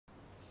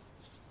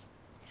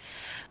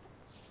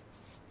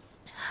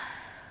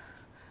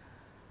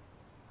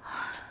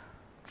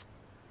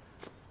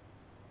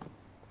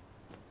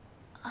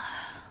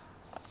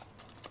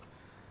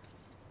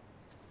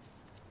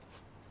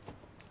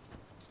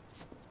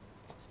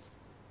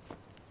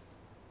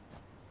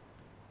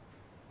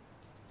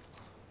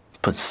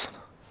笨死了。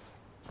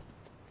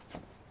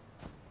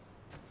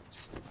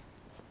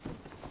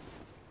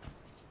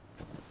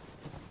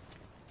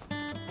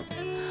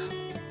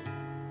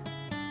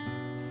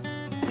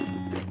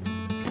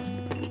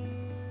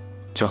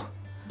叫。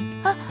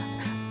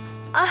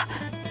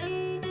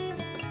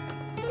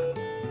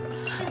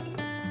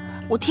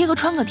我贴个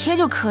创可贴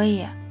就可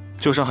以。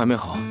旧伤还没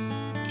好，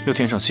又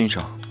添上新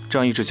伤，这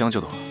样一直将就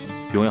的话，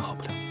永远好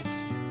不了。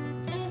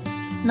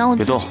那我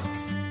别动，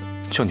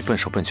就你笨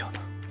手笨脚的，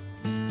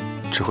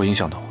只会影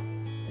响到我。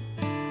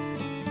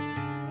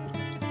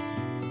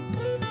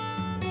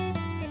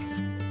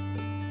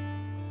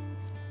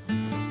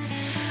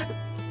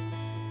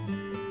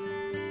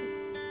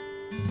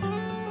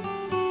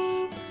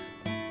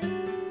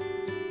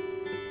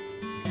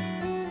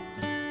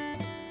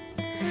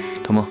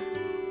疼吗？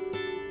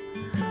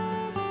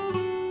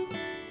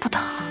不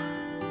疼。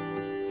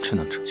真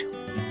能澄清。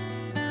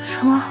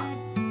什么？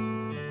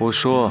我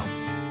说，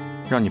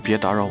让你别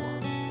打扰我。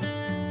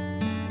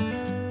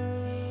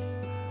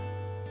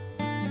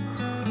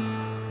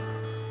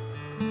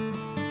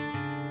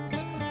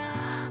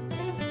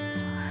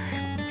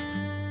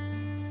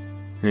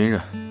忍一忍，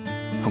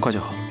很快就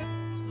好了。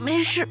没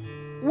事，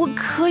我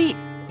可以。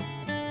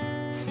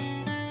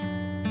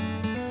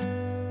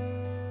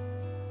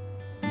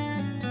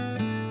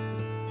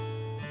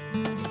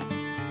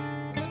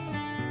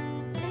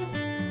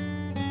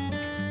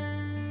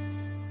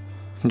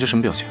你这什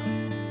么表情？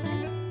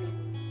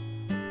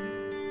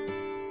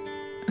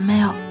没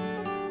有，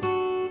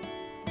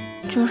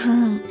就是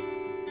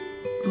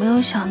没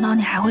有想到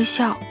你还会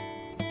笑。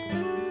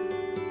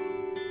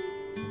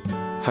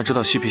还知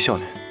道嬉皮笑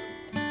脸，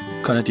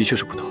看来的确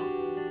是不同。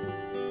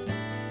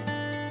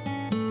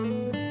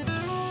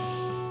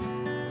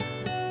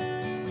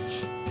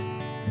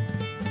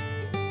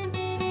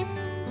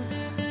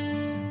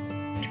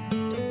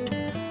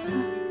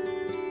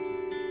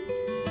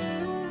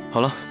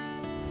好了。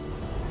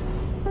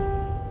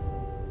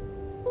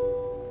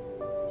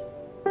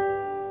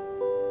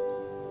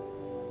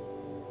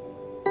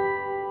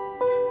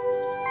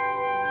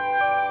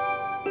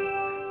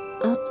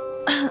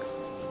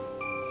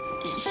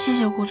谢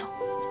谢顾总。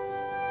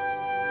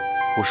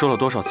我说了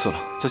多少次了，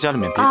在家里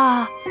面别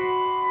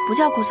不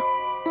叫顾总，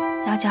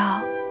要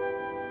叫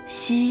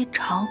西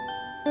城。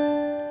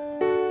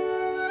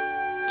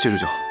记住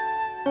就好。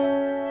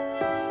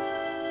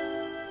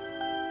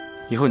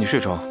以后你睡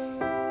床，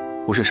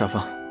我睡沙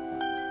发。